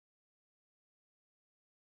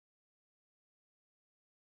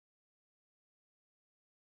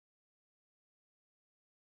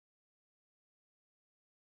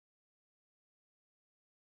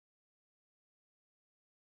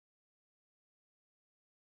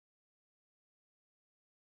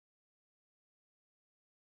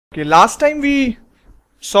Okay, last time we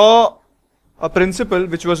saw a principle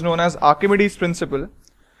which was known as Archimedes' principle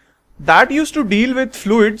that used to deal with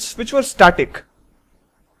fluids which were static.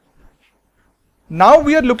 Now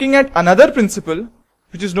we are looking at another principle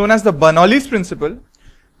which is known as the Bernoulli's principle.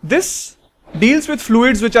 This deals with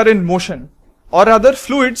fluids which are in motion, or rather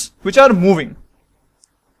fluids which are moving.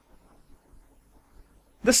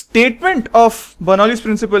 The statement of Bernoulli's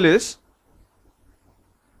principle is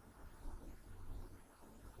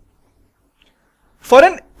for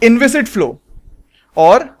an inviscid flow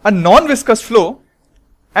or a non-viscous flow,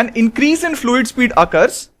 an increase in fluid speed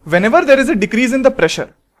occurs whenever there is a decrease in the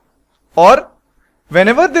pressure, or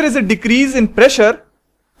whenever there is a decrease in pressure,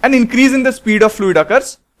 an increase in the speed of fluid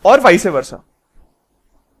occurs, or vice versa.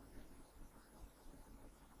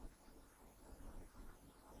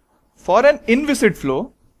 For an inviscid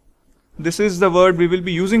flow, this is the word we will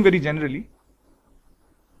be using very generally,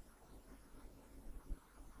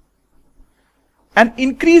 an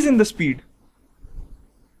increase in the speed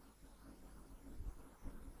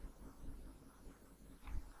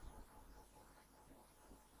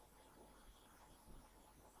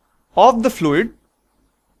of the fluid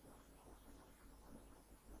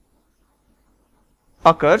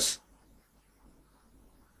occurs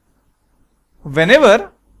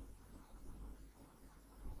whenever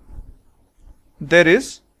there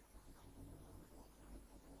is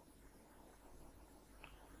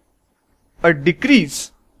a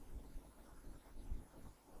decrease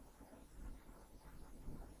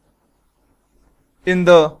in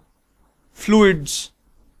the fluid's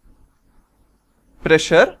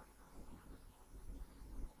pressure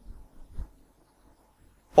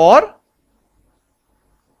or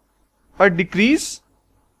a decrease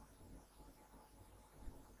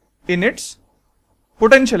in its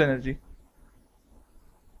potential energy.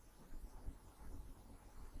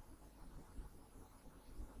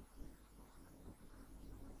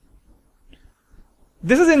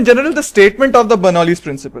 This is in general the statement of the Bernoulli's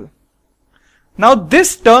principle. Now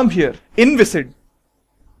this term here, inviscid,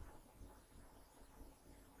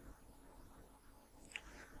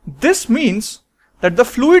 this means that the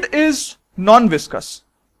fluid is non-viscous,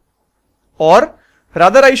 or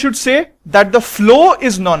rather I should say that the flow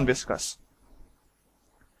is non-viscous.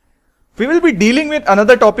 We will be dealing with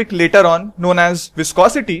another topic later on known as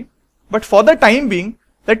viscosity, but for the time being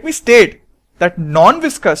let me state that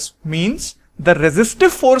non-viscous means the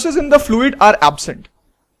resistive forces in the fluid are absent.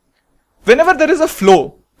 Whenever there is a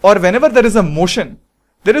flow or whenever there is a motion,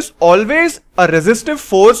 there is always a resistive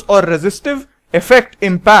force or resistive effect,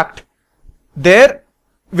 impact there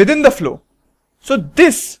within the flow. So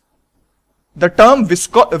this, the term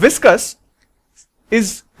viscous,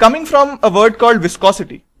 is coming from a word called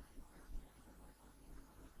viscosity.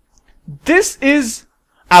 This is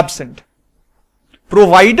absent.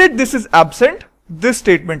 Provided this is absent, this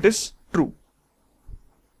statement is true.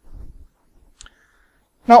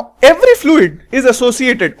 Now every fluid is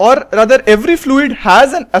associated, or rather every fluid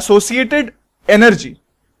has an associated energy.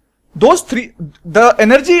 The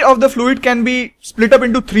energy of the fluid can be split up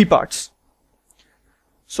into three parts.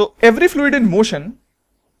 So every fluid in motion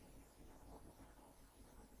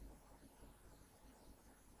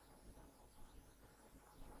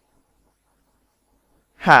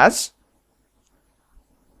has,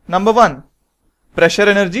 number one, pressure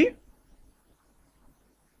energy,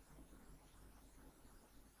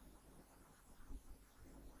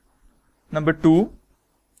 number two,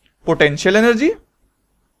 potential energy,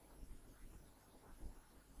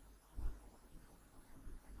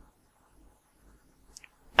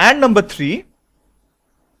 and number three,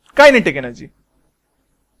 kinetic energy.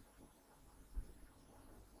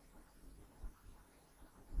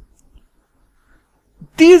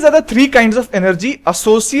 These are the three kinds of energy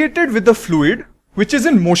associated with the fluid which is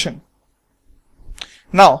in motion.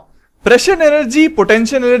 Now, pressure energy,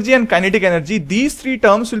 potential energy and kinetic energy, these three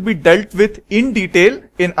terms will be dealt with in detail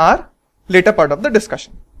in our later part of the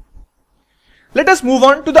discussion. Let us move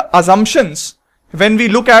on to the assumptions when we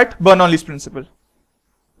look at Bernoulli's principle.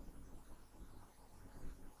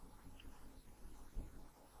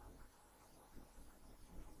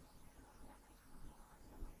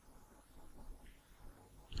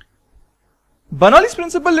 Bernoulli's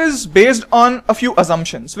principle is based on a few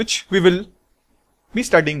assumptions which we will be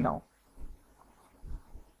studying now.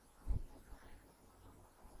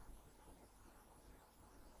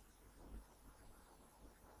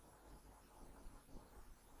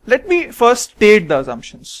 Let me first state the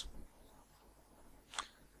assumptions.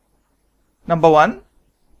 Number one,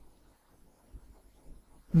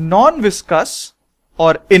 non-viscous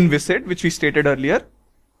or inviscid, which we stated earlier,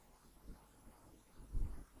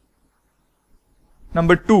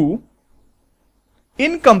 Number 2,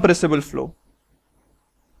 incompressible flow.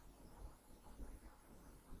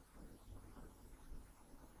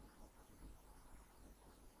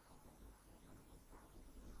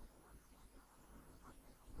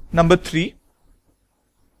 Number 3,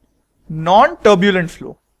 non-turbulent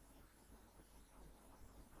flow.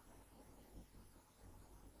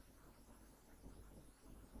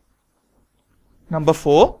 Number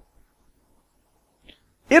 4,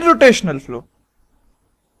 irrotational flow.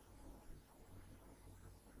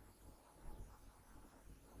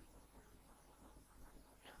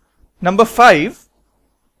 Number 5,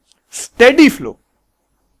 steady flow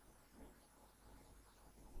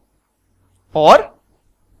or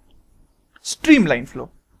streamline flow.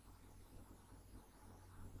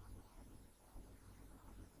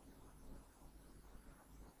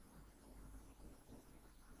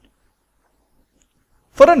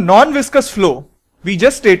 For a non-viscous flow, we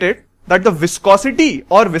just stated that the viscosity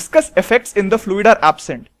or viscous effects in the fluid are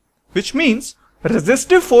absent, which means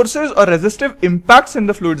resistive forces or resistive impacts in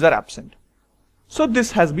the fluids are absent. So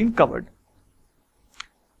this has been covered.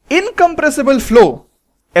 Incompressible flow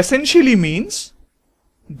essentially means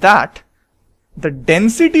that the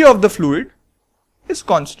density of the fluid is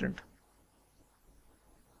constant.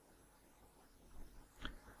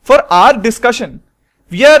 For our discussion,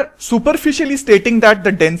 we are superficially stating that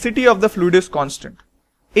the density of the fluid is constant.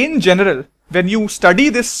 In general, when you study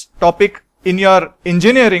this topic in your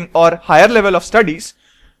engineering or higher level of studies,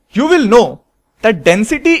 you will know that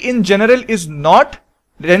density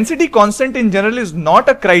constant in general is not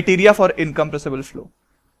a criteria for incompressible flow.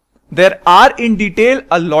 There are in detail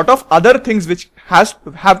a lot of other things which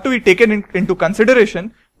have to be taken into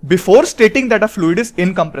consideration before stating that a fluid is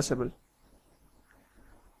incompressible.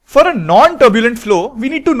 For a non-turbulent flow, we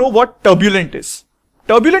need to know what turbulent is.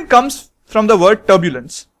 Turbulent comes from the word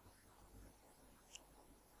turbulence.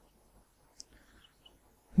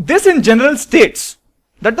 This in general states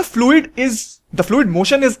that the fluid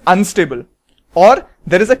motion is unstable or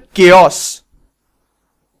there is a chaos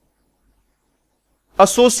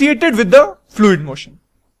associated with the fluid motion.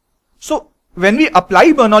 So when we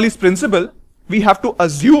apply Bernoulli's principle, we have to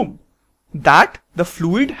assume that the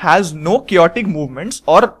fluid has no chaotic movements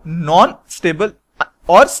or non-stable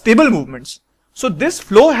or stable movements. So this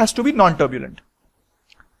flow has to be non-turbulent.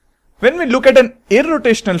 When we look at an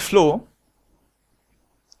irrotational flow,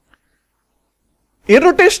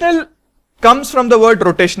 irrotational comes from the word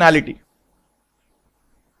rotationality.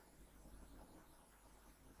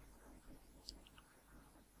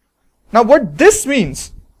 Now what this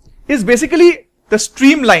means is basically the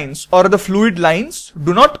streamlines or the fluid lines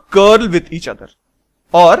do not curl with each other,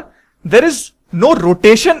 or there is no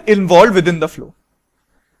rotation involved within the flow.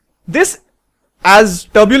 This, as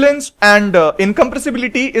turbulence and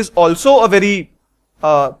incompressibility, is also a very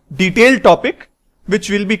detailed topic which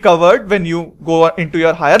will be covered when you go into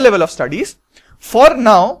your higher level of studies. For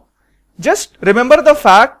now, just remember the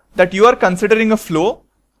fact that you are considering a flow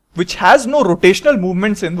which has no rotational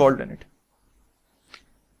movements involved in it.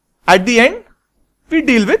 At the end, we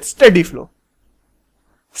deal with steady flow.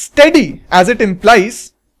 Steady, as it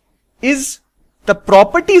implies, is the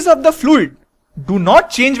properties of the fluid do not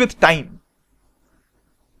change with time.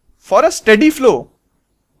 For a steady flow,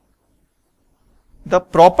 the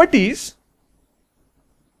properties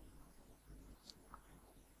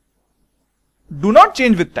do not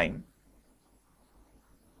change with time.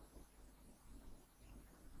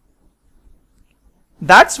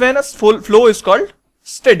 That's when a flow is called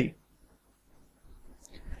steady.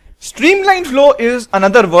 Streamline flow is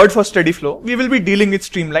another word for steady flow. We will be dealing with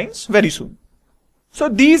streamlines very soon. So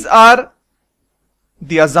these are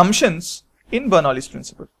the assumptions in Bernoulli's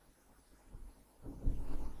principle.